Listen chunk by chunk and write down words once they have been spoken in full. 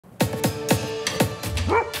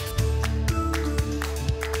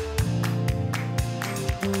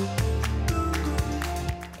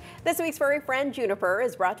This week's Furry Friend, Juniper,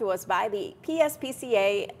 is brought to us by the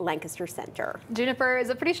PSPCA Lancaster Center. Juniper is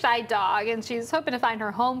a pretty shy dog, and she's hoping to find her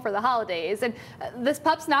home for the holidays. And this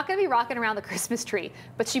pup's not going to be rocking around the Christmas tree,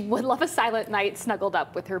 but she would love a silent night snuggled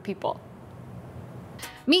up with her people.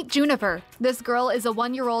 Meet Juniper. This girl is a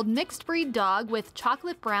 1-year-old mixed breed dog with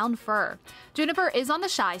chocolate brown fur. Juniper is on the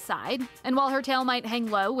shy side, and while her tail might hang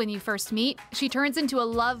low when you first meet, she turns into a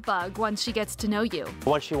love bug once she gets to know you.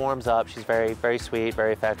 Once she warms up, she's very, very sweet,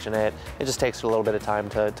 very affectionate. It just takes a little bit of time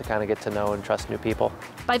to kind of get to know and trust new people.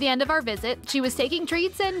 By the end of our visit, she was taking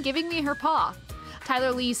treats and giving me her paw.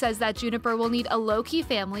 Tyler Lee says that Juniper will need a low-key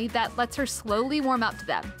family that lets her slowly warm up to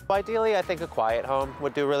them. Ideally, I think a quiet home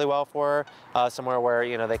would do really well for her, somewhere where,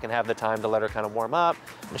 they can have the time to let her kind of warm up.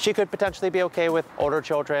 She could potentially be okay with older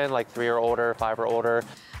children, like 3 or older, 5 or older.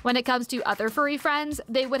 When it comes to other furry friends,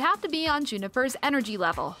 they would have to be on Juniper's energy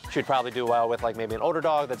level. She'd probably do well with like maybe an older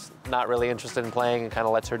dog that's not really interested in playing and kind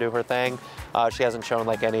of lets her do her thing. She hasn't shown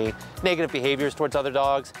like any negative behaviors towards other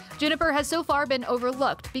dogs. Juniper has so far been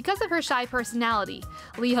overlooked because of her shy personality.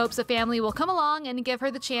 Lee hopes a family will come along and give her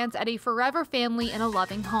the chance at a forever family in a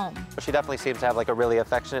loving home. She definitely seems to have like a really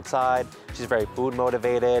affectionate side. She's very food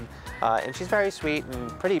motivated, and she's very sweet and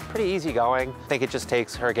pretty easygoing. I think it just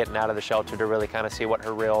takes her getting out of the shelter to really kind of see what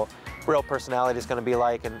her real personality is going to be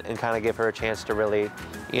like, and kind of give her a chance to really,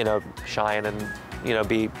 shine and,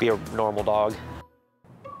 be a normal dog.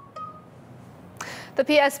 The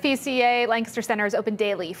PSPCA Lancaster Center is open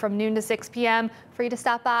daily from noon to 6 p.m. for you to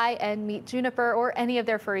stop by and meet Juniper or any of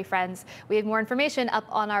their furry friends. We have more information up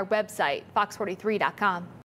on our website, fox43.com.